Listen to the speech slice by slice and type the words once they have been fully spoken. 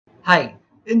Hi,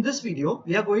 in this video,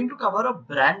 we are going to cover a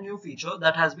brand new feature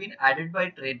that has been added by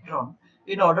Tradetron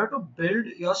in order to build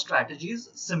your strategies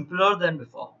simpler than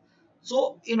before.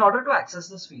 So in order to access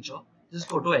this feature, just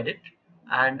go to edit,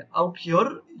 and out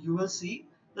here you will see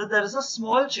that there is a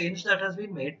small change that has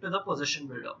been made to the position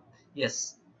builder.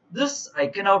 Yes, this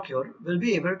icon out here will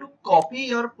be able to copy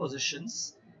your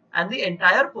positions and the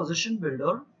entire position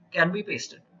builder can be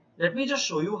pasted. Let me just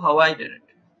show you how I did it.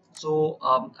 So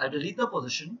I'll delete the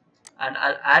position and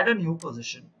I'll add a new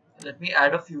position. Let me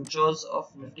add a futures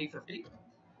of Nifty 50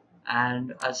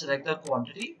 and I'll select the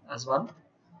quantity as 1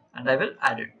 and I will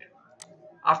add it.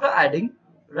 After adding,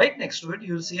 right next to it,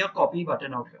 you'll see a copy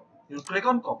button out here. You'll click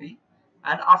on copy,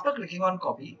 and after clicking on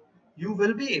copy, you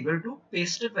will be able to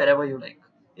paste it wherever you like.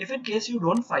 If in case you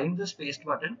don't find this paste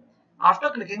button, after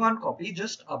clicking on copy,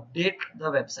 just update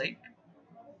the website,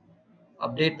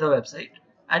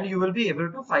 and you will be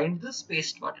able to find this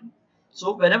paste button.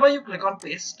 So whenever you click on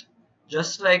paste,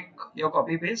 just like your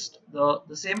copy paste, the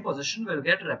same position will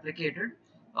get replicated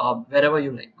wherever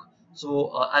you like.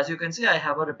 So as you can see, I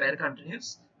have a repair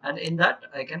continues, and in that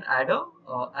I can add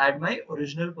my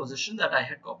original position that I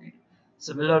had copied.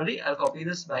 Similarly, I'll copy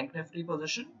this bank nifty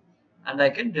position and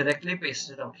I can directly paste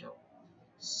it out here.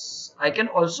 I can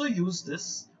also use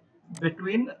this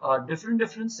between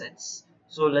different sets.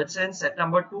 So let's say in set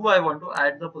number 2, I want to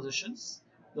add the positions.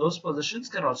 Those positions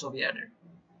can also be added.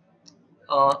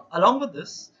 Along with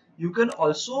this, you can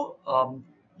also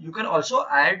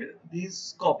add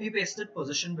these copy pasted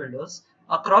position builders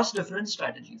across different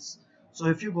strategies. So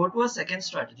if you go to a second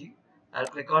strategy, I'll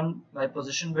click on my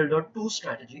position builder 2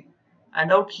 strategy,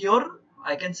 and out here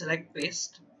I can select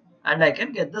paste and I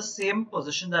can get the same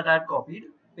position that I had copied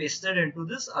pasted into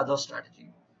this other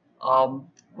strategy.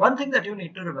 One thing that you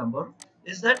need to remember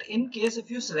is that in case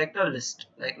if you select a list,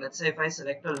 like let's say if I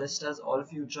select a list as all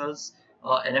futures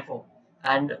NFO,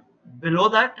 and below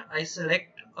that I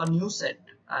select a new set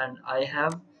and I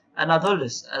have another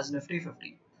list as Nifty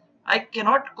 50. I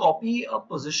cannot copy a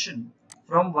position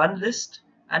from one list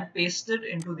and paste it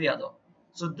into the other.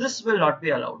 So this will not be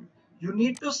allowed. You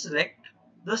need to select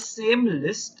the same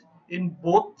list in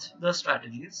both the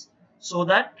strategies so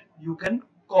that you can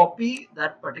copy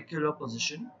that particular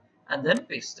position and then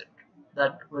paste it.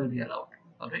 That will be allowed.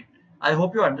 Alright. I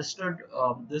hope you understood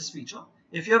this feature.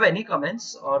 If you have any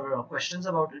comments or questions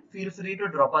about it, feel free to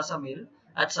drop us a mail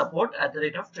at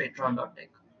support@Tradetron.tech.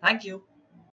 Thank you.